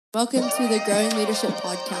Welcome to the Growing Leadership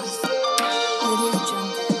Podcast. Audio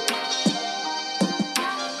Jungle.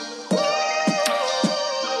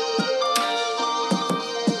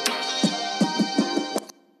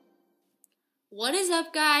 What is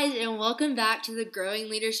up, guys, and welcome back to the Growing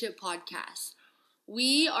Leadership Podcast.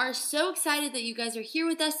 We are so excited that you guys are here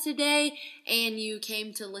with us today and you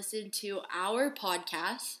came to listen to our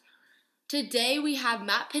podcast. Today we have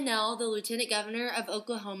Matt Pinnell, the Lieutenant Governor of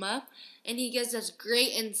Oklahoma, and he gives us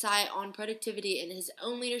great insight on productivity in his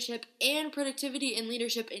own leadership and productivity in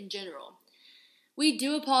leadership in general. We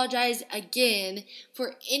do apologize again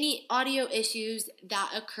for any audio issues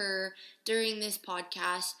that occur during this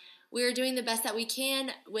podcast. We're doing the best that we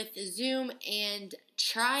can with Zoom and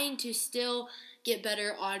trying to still get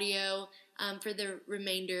better audio for the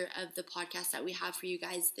remainder of the podcast that we have for you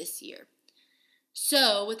guys this year.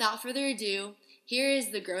 So, without further ado, here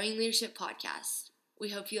is the Growing Leadership Podcast. We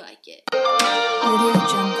hope you like it. Audio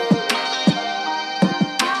Jungle.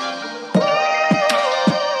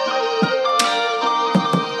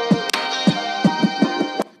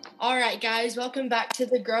 All right, guys, welcome back to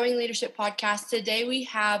the Growing Leadership Podcast. Today we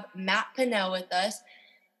have Matt Pinnell with us.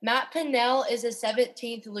 Matt Pinnell is the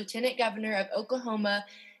 17th Lieutenant Governor of Oklahoma,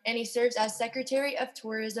 and he serves as Secretary of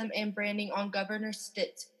Tourism and Branding on Governor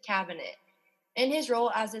Stitt's cabinet. In his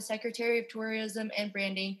role as the Secretary of Tourism and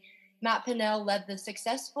Branding, Matt Pinnell led the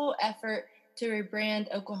successful effort to rebrand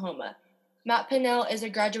Oklahoma. Matt Pinnell is a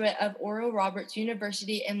graduate of Oral Roberts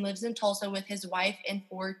University and lives in Tulsa with his wife and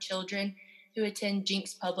 4 children who attend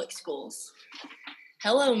Jenks Public Schools.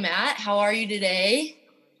 Hello, Matt. How are you today?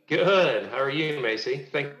 Good. How are you, Macy?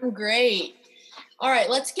 I'm great. All right,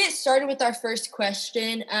 let's get started with our first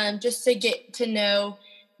question. Just to get to know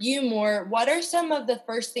you more, what are some of the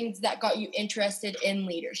first things that got you interested in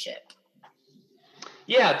leadership?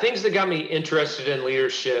 Yeah, things that got me interested in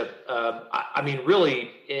leadership. Really,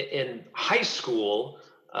 in high school,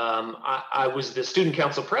 I was the student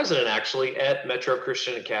council president actually at Metro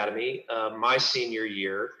Christian Academy my senior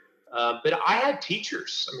year. But I had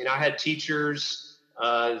teachers. I had teachers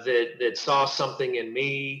that saw something in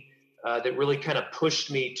me that really kind of pushed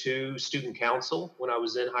me to student council when I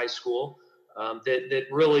was in high school. That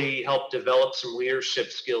really helped develop some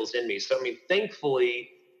leadership skills in me. So, thankfully,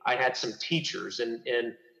 I had some teachers, and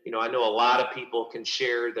I know a lot of people can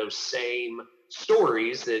share those same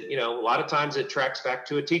stories that, a lot of times it tracks back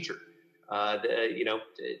to a teacher.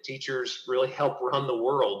 Teachers really help run the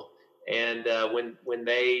world. And when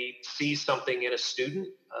they see something in a student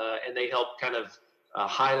and they help kind of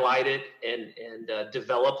highlight it and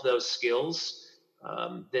develop those skills,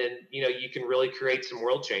 then, you can really create some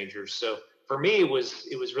world changers. So, for me, it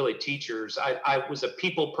was really teachers. I was a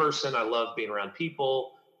people person. I love being around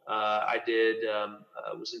people. I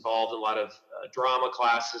was involved in a lot of drama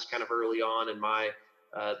classes kind of early on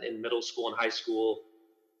in middle school and high school.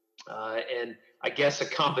 And I guess a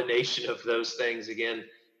combination of those things, again,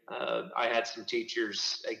 I had some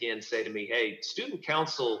teachers, again, say to me, hey, student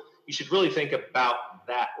council, you should really think about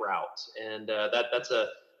that route. And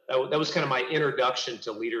that was kind of my introduction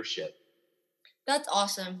to leadership. That's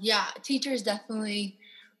awesome. Yeah, teachers definitely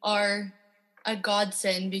are a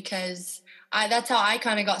godsend because that's how I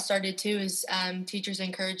kind of got started too, is teachers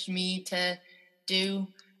encouraged me to do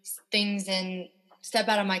things and step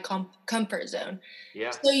out of my comfort zone. Yeah.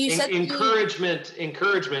 So you said encouragement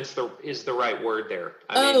is the right word there.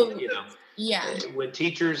 Yeah. When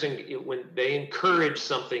teachers when they encourage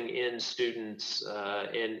something in students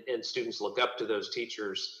and students look up to those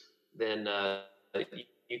teachers, then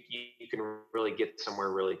you can really get somewhere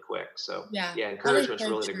really quick. So encouragement is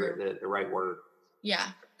really the right word.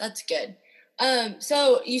 Yeah, that's good.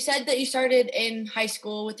 So you said that you started in high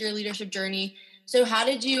school with your leadership journey. So how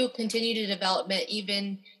did you continue to develop it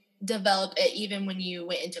even when you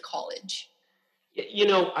went into college?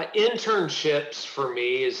 Internships for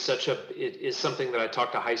me is something that I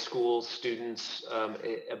talk to high school students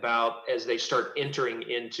about as they start entering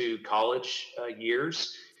into college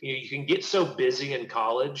years. You can get so busy in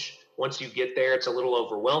college. Once you get there, it's a little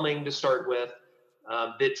overwhelming to start with.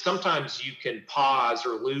 That sometimes you can pause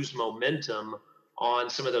or lose momentum on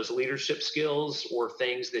some of those leadership skills or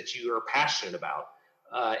things that you are passionate about.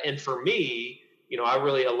 And for me, I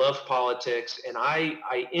love politics, and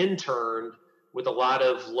I interned with a lot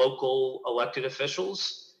of local elected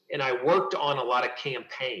officials, and I worked on a lot of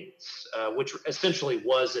campaigns, which essentially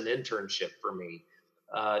was an internship for me.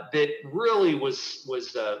 That really was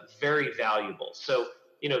very valuable. So,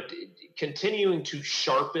 continuing to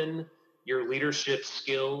sharpen your leadership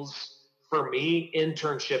skills, for me,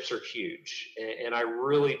 internships are huge. And I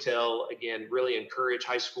really really encourage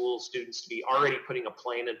high school students to be already putting a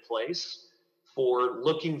plan in place for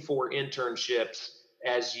looking for internships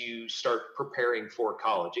as you start preparing for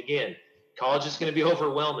college. Again, college is going to be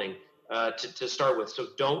overwhelming to start with. So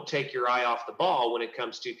don't take your eye off the ball when it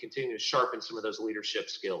comes to continuing to sharpen some of those leadership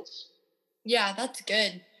skills. Yeah, that's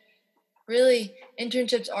good. Really,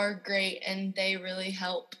 internships are great and they really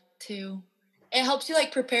help too. It helps you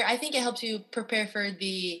like prepare. I think it helps you prepare for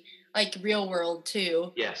the like real world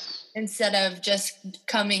too. Yes. Instead of just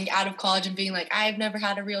coming out of college and being like, I've never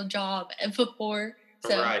had a real job before.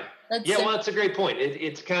 So Right. that's Yeah, so well, that's a great point.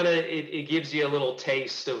 It's kind of it gives you a little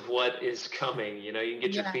taste of what is coming. You know, you can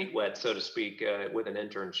get your yeah. feet wet, so to speak, with an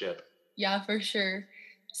internship. Yeah, for sure.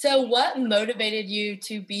 So what motivated you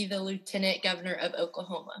to be the lieutenant governor of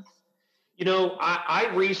Oklahoma? You know, I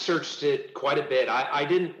researched it quite a bit. I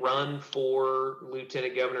didn't run for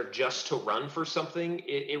lieutenant governor just to run for something.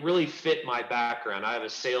 It really fit my background. I have a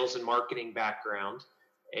sales and marketing background,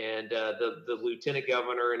 and the lieutenant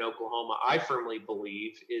governor in Oklahoma, I firmly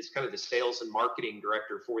believe, is kind of the sales and marketing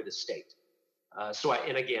director for the state.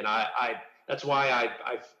 And again, that's why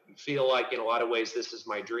I feel like in a lot of ways this is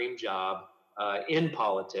my dream job in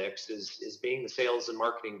politics is being the sales and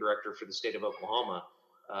marketing director for the state of Oklahoma,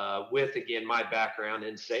 with again my background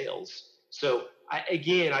in sales. So I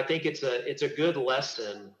think it's a good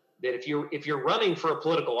lesson that if you're running for a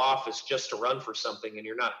political office just to run for something and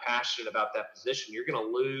you're not passionate about that position, you're going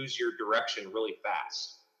to lose your direction really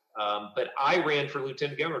fast. But I ran for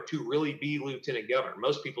lieutenant governor to really be lieutenant governor.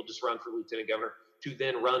 Most people just run for lieutenant governor to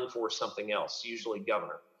then run for something else, usually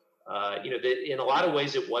governor. In a lot of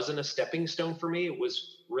ways, it wasn't a stepping stone for me. It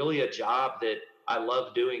was really a job that I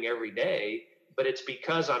love doing every day, but it's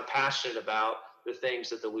because I'm passionate about the things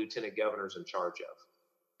that the lieutenant governor's in charge of.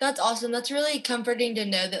 That's awesome. That's really comforting to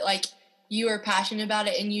know that like you are passionate about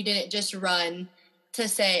it and you didn't just run to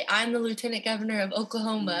say I'm the lieutenant governor of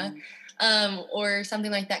Oklahoma, or something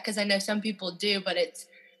like that. Because I know some people do, but it's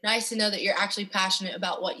nice to know that you're actually passionate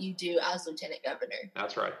about what you do as lieutenant governor.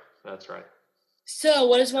 That's right. That's right. So,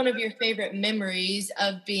 what is one of your favorite memories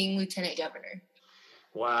of being lieutenant governor?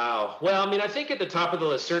 Wow. Well, I mean, I think at the top of the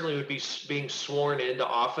list certainly would be being sworn into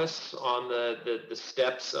office on the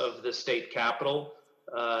steps of the state capitol.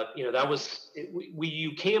 That was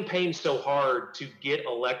you campaign so hard to get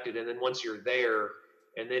elected, and then once you're there,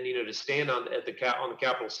 and then to stand on the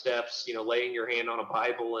Capitol steps, laying your hand on a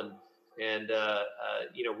Bible and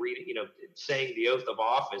reading, saying the oath of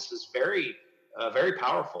office is very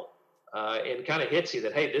powerful, and kind of hits you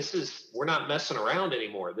that hey, we're not messing around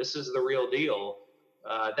anymore. This is the real deal.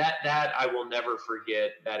 That I will never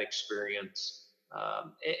forget that experience.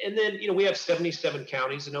 And then we have 77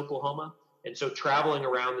 counties in Oklahoma, and so traveling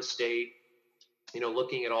around the state,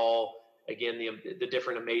 looking at all again the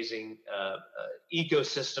different amazing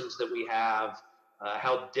ecosystems that we have,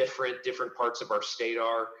 how different parts of our state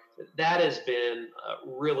are. That has been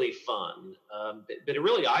really fun, but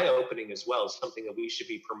really eye opening as well. Is something that we should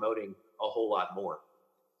be promoting a whole lot more.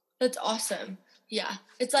 That's awesome. Yeah.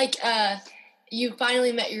 It's like you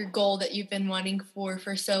finally met your goal that you've been wanting for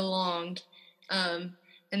so long. And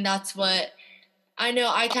that's what I know.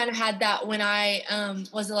 I kind of had that when I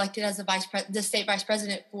was elected as the state vice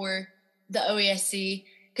president for the OESC,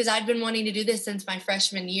 because I'd been wanting to do this since my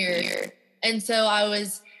freshman year. And so I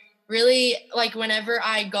was really like, whenever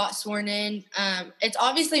I got sworn in, it's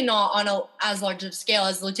obviously not on as large of scale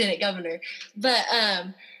as lieutenant governor, but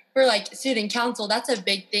for like student council, that's a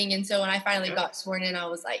big thing. And so when I finally got sworn in, I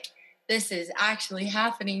was like, this is actually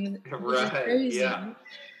happening. This is Right. crazy. Yeah.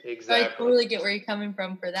 So I Exactly. totally get where you're coming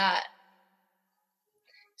from for that.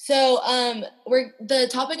 So the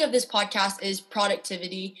topic of this podcast is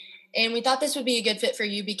productivity. And we thought this would be a good fit for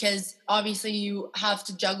you because obviously you have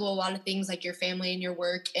to juggle a lot of things like your family and your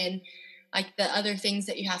work and like the other things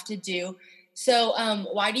that you have to do. So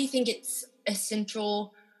why do you think it's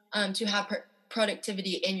essential to have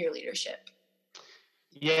productivity in your leadership?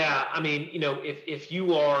 Yeah, I mean, if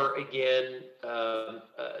you are again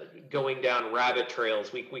going down rabbit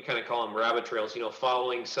trails, we kind of call them rabbit trails.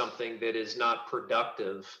 Following something that is not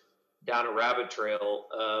productive down a rabbit trail,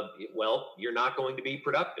 well, you're not going to be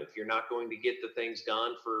productive. You're not going to get the things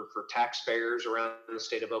done for taxpayers around the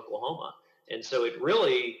state of Oklahoma. And so it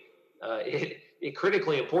really it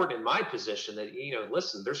critically important in my position that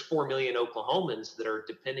listen, there's 4 million Oklahomans that are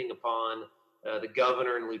depending upon the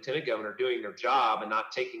governor and lieutenant governor doing their job and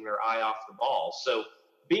not taking their eye off the ball. So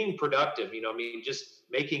being productive, just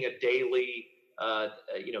making a daily,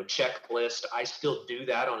 checklist. I still do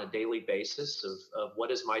that on a daily basis of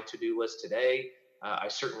what is my to-do list today. I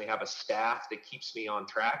certainly have a staff that keeps me on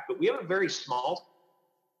track, but we have a very small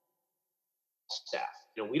staff.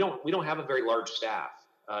 We don't have a very large staff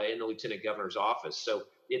in the lieutenant governor's office. So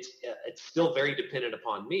it's still very dependent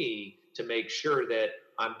upon me to make sure that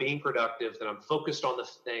I'm being productive, that I'm focused on the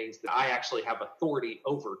things that I actually have authority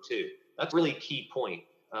over too. That's a really key point.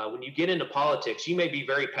 When you get into politics, you may be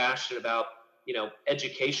very passionate about,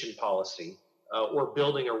 education policy, or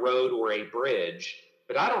building a road or a bridge,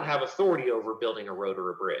 but I don't have authority over building a road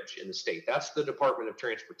or a bridge in the state. That's the Department of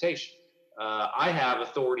Transportation. I have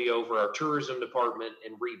authority over our tourism department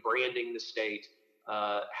and rebranding the state,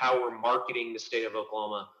 how we're marketing the state of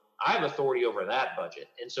Oklahoma. I have authority over that budget,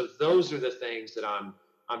 and so those are the things that I'm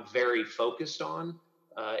very focused on.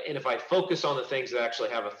 And if I focus on the things that I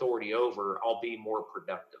actually have authority over, I'll be more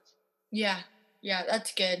productive. Yeah, yeah,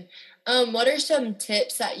 that's good. What are some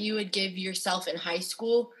tips that you would give yourself in high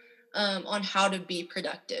school on how to be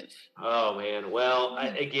productive? Oh man. Well,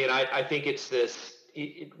 I think it's this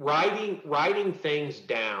writing things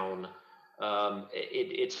down.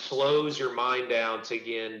 It slows your mind down to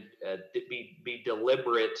again be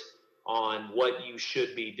deliberate on what you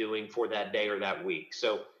should be doing for that day or that week.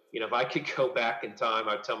 So if I could go back in time,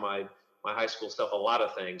 I'd tell my high school stuff a lot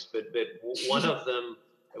of things, but one of them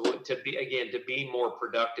to be more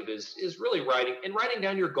productive is really writing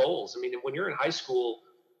down your goals. I mean, when you're in high school,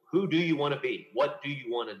 who do you want to be? What do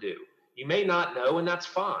you want to do? You may not know, and that's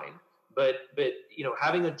fine. But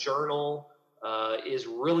having a journal is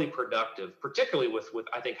really productive, particularly with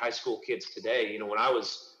I think high school kids today. When I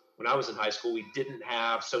was in high school, we didn't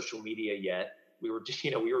have social media yet. We were just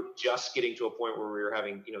getting to a point where we were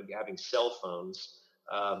having cell phones.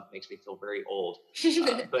 Makes me feel very old.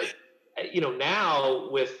 But now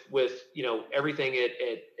with everything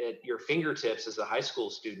at your fingertips as a high school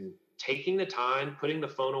student, taking the time, putting the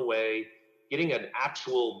phone away, getting an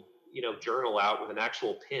actual journal out with an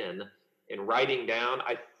actual pen and writing down,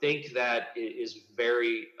 I think that is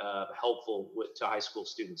very helpful to high school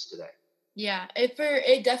students today. Yeah,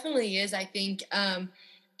 it definitely is. I think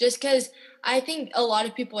just because I think a lot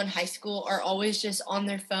of people in high school are always just on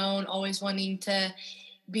their phone, always wanting to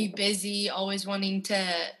be busy, always wanting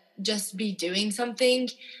to just be doing something.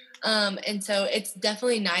 And so it's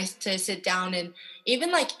definitely nice to sit down and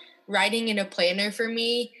even like writing in a planner for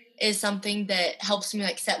me is something that helps me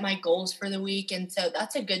like set my goals for the week. And so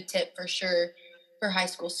that's a good tip for sure for high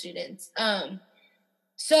school students.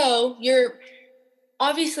 So you're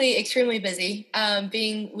obviously extremely busy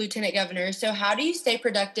being lieutenant governor. So how do you stay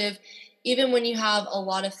productive even when you have a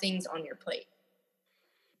lot of things on your plate?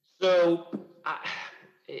 So, I,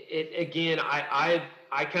 again, I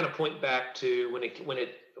kind of point back to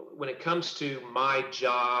when it comes to my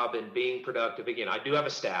job and being productive. Again, I do have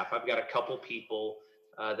a staff. I've got a couple people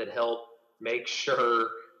that help make sure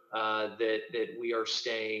that we are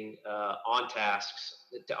staying on task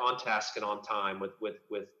and on time with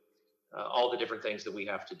all the different things that we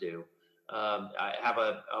have to do. I have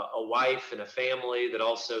a wife and a family that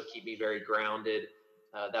also keep me very grounded.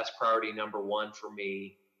 That's priority number one for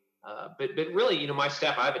me. But really, my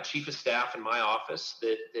staff. I have a chief of staff in my office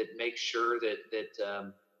that makes sure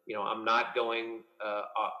that I'm not going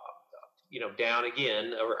down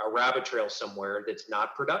again a rabbit trail somewhere that's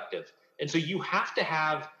not productive. And so you have to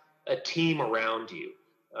have a team around you.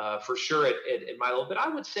 For sure at my level, but I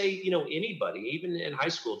would say, anybody, even in high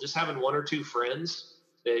school, just having one or two friends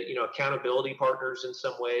that, accountability partners in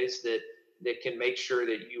some ways that can make sure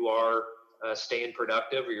that you are staying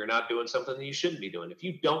productive or you're not doing something that you shouldn't be doing. If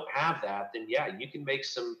you don't have that, then yeah, you can make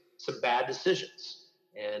some bad decisions.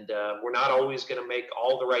 And we're not always going to make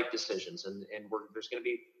all the right decisions. And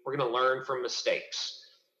we're going to learn from mistakes.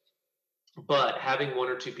 But having one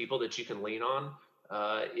or two people that you can lean on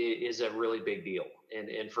is a really big deal.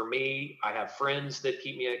 And for me, I have friends that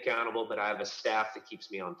keep me accountable, but I have a staff that keeps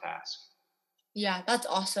me on task. Yeah, that's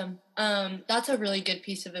awesome. That's a really good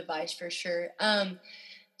piece of advice for sure.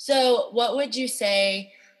 So what would you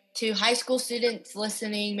say to high school students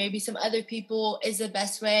listening, maybe some other people, is the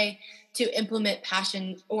best way to implement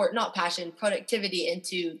passion or not passion, productivity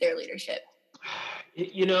into their leadership?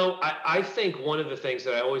 I think one of the things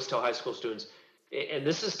that I always tell high school students, and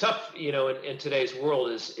this is tough, in today's world,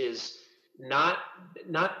 is not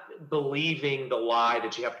believing the lie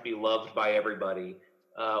that you have to be loved by everybody,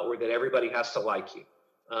 or that everybody has to like you.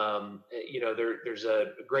 There's a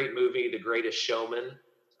great movie, The Greatest Showman.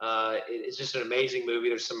 It's just an amazing movie.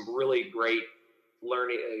 There's some really great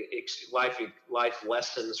learning life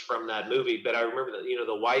lessons from that movie. But I remember that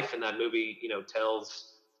the wife in that movie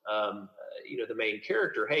tells the main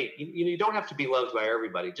character, hey, you don't have to be loved by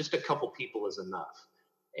everybody. Just a couple people is enough.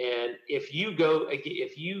 And if you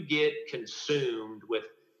get consumed with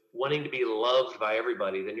wanting to be loved by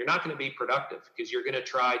everybody, then you're not going to be productive because you're going to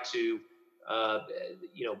try to, uh,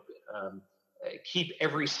 you know, um, keep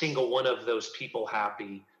every single one of those people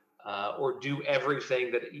happy, or do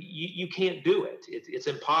everything that you can't do it. It's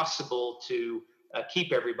impossible to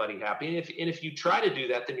keep everybody happy. And if you try to do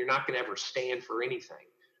that, then you're not going to ever stand for anything.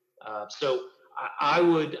 So I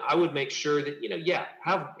would make sure that, yeah,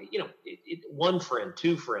 have, one friend,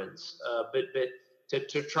 two friends, but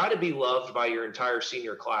to try to be loved by your entire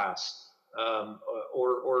senior class,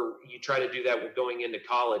 or you try to do that with going into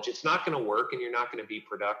college, it's not going to work, and you're not going to be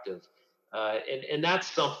productive. And that's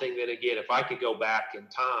something that, again, if I could go back in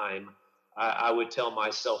time, I would tell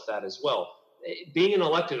myself that as well. Being in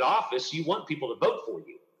elected office, you want people to vote for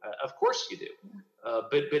you. Of course you do.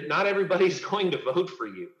 But not everybody's going to vote for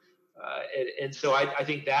you. And so I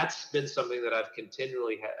think that's been something that I've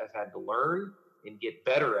continually have had to learn and get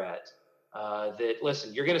better at. That,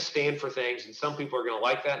 listen, you're going to stand for things, and some people are going to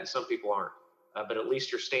like that, and some people aren't. But at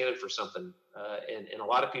least you're standing for something. And a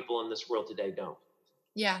lot of people in this world today don't.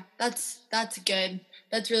 Yeah, that's good.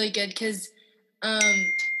 That's really good, because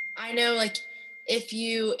I know, like, if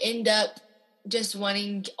you end up just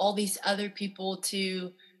wanting all these other people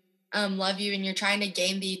to love you, and you're trying to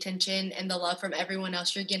gain the attention and the love from everyone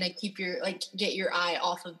else, you're gonna get your eye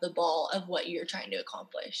off of the ball of what you're trying to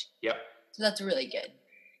accomplish. Yep. So that's really good.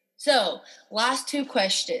 So, last two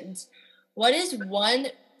questions. What is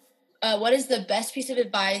the best piece of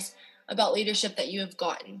advice about leadership that you have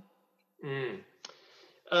gotten?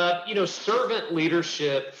 Servant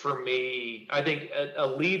leadership for me, I think a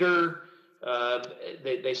leader,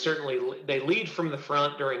 they certainly they lead from the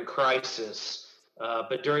front during crisis,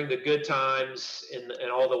 but during the good times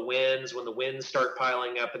and all the wins, when the wins start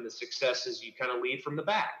piling up and the successes, you kind of lead from the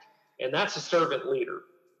back, and that's a servant leader.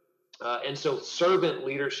 And so servant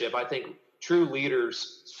leadership, I think true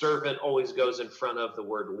leaders, servant always goes in front of the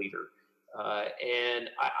word leader. And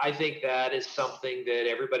I think that is something that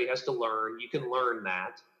everybody has to learn. You can learn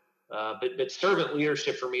that. But servant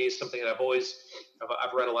leadership for me is something that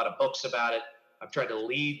I've read a lot of books about it. I've tried to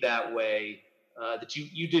lead that way, that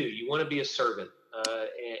you want to be a servant.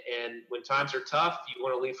 And when times are tough, you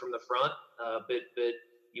want to lead from the front, but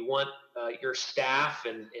you want your staff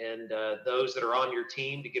and those that are on your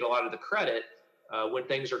team to get a lot of the credit when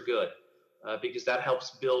things are good, because that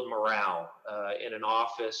helps build morale in an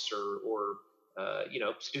office or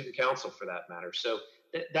student council for that matter. So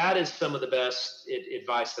that is some of the best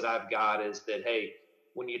advice that I've got, is that, hey,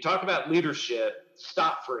 when you talk about leadership,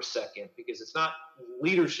 stop for a second, because it's not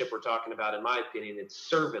leadership we're talking about, in my opinion. It's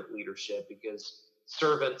servant leadership, because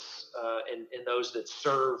servants and those that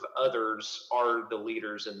serve others are the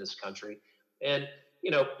leaders in this country. And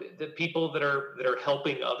the people that are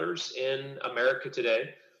helping others in America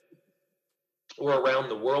today, or around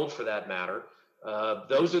the world for that matter,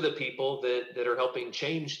 those are the people that are helping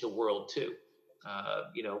change the world too.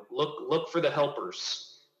 Look for the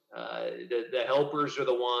helpers. The helpers are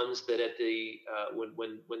the ones that at the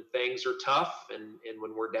when things are tough and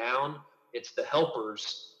when we're down, it's the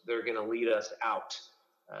helpers that are going to lead us out.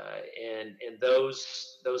 And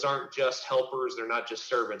those aren't just helpers. They're not just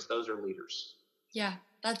servants. Those are leaders. Yeah,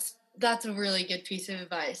 that's a really good piece of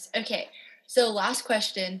advice. Okay, so last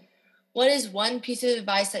question. What is one piece of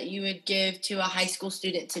advice that you would give to a high school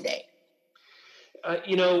student today?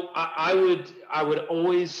 I would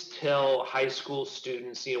always tell high school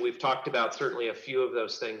students, we've talked about certainly a few of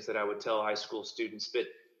those things that I would tell high school students, but,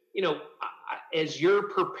 as you're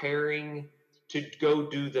preparing to go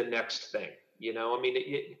do the next thing,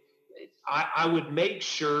 I would make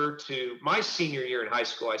sure my senior year in high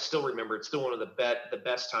school, I still remember, it's still one of the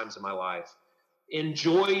best times of my life.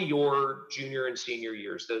 Enjoy your junior and senior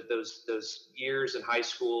years, those years in high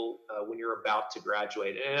school when you're about to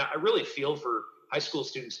graduate. And I really feel for high school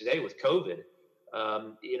students today with COVID.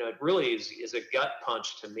 It really is a gut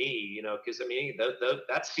punch to me, because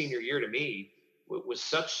that senior year to me was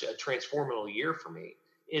such a transformational year for me.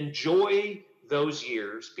 Enjoy those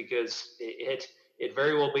years, because it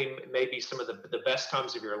very well may be some of the best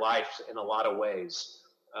times of your life in a lot of ways.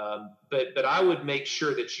 But I would make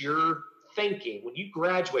sure that you're thinking, when you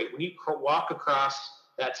graduate, when you walk across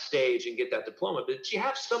that stage and get that diploma, that you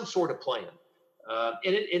have some sort of plan.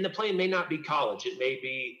 And the plan may not be college. It may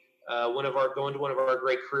be going to one of our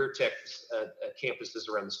great career tech campuses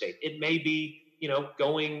around the state. It may be,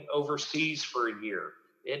 going overseas for a year.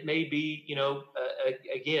 It may be,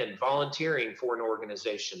 again, volunteering for an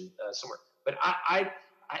organization somewhere. But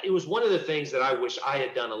it was one of the things that I wish I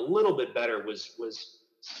had done a little bit better was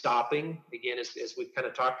stopping, again, as we've kind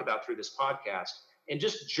of talked about through this podcast, and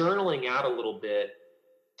just journaling out a little bit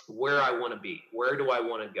where I want to be, where do I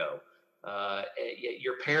want to go.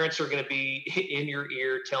 Your parents are going to be in your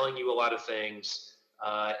ear telling you a lot of things,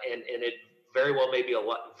 and it very well maybe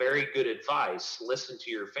very good advice. Listen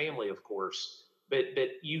to your family, of course, but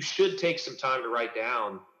you should take some time to write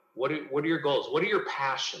down what are your goals, what are your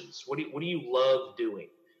passions, what do you love doing,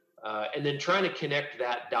 and then trying to connect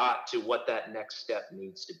that dot to what that next step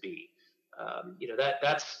needs to be.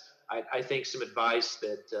 That's I think some advice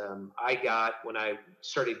that I got when I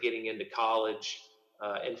started getting into college,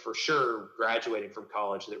 and for sure graduating from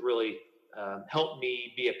college, that really helped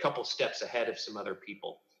me be a couple steps ahead of some other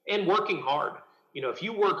people. And working hard. If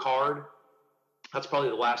you work hard, that's probably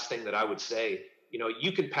the last thing that I would say.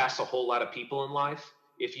 You can pass a whole lot of people in life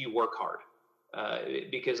if you work hard.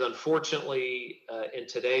 Because unfortunately, in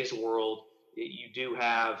today's world, you do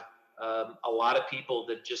have a lot of people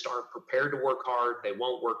that just aren't prepared to work hard. They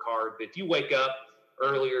won't work hard. But if you wake up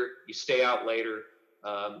earlier, you stay out later,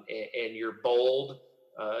 and you're bold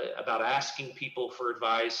about asking people for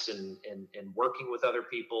advice and working with other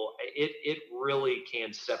people, it really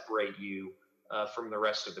can separate you from the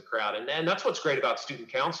rest of the crowd. And that's what's great about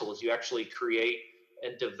student council is you actually create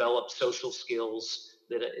and develop social skills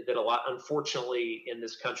that a lot, unfortunately, in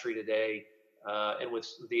this country today, and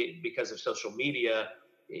because of social media,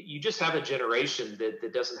 you just have a generation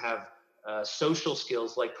that doesn't have social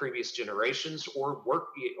skills like previous generations, or work,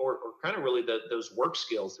 or kind of really those work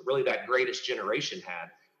skills that really that greatest generation had.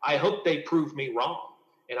 I hope they prove me wrong,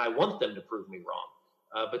 and I want them to prove me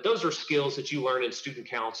wrong. But those are skills that you learn in student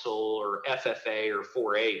council or FFA or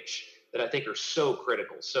 4-H that I think are so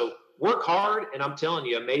critical. So work hard, and I'm telling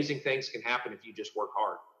you, amazing things can happen if you just work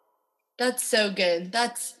hard. That's so good.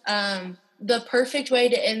 That's the perfect way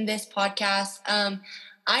to end this podcast.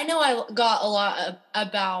 I know I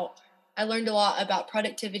learned a lot about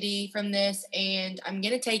productivity from this, and I'm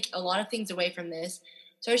going to take a lot of things away from this.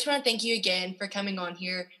 So I just want to thank you again for coming on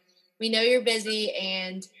here. We know you're busy,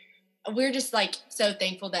 and we're just so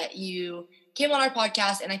thankful that you came on our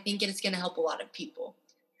podcast, and I think it's going to help a lot of people.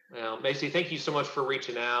 Well, Macy, thank you so much for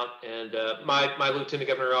reaching out. And my Lieutenant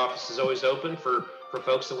Governor office is always open for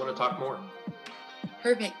folks that want to talk more.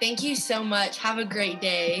 Perfect. Thank you so much. Have a great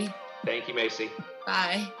day. Thank you, Macy.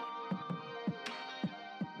 Bye.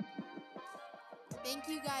 Thank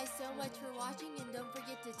you guys so much for watching, and don't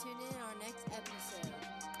forget to tune in our next episode.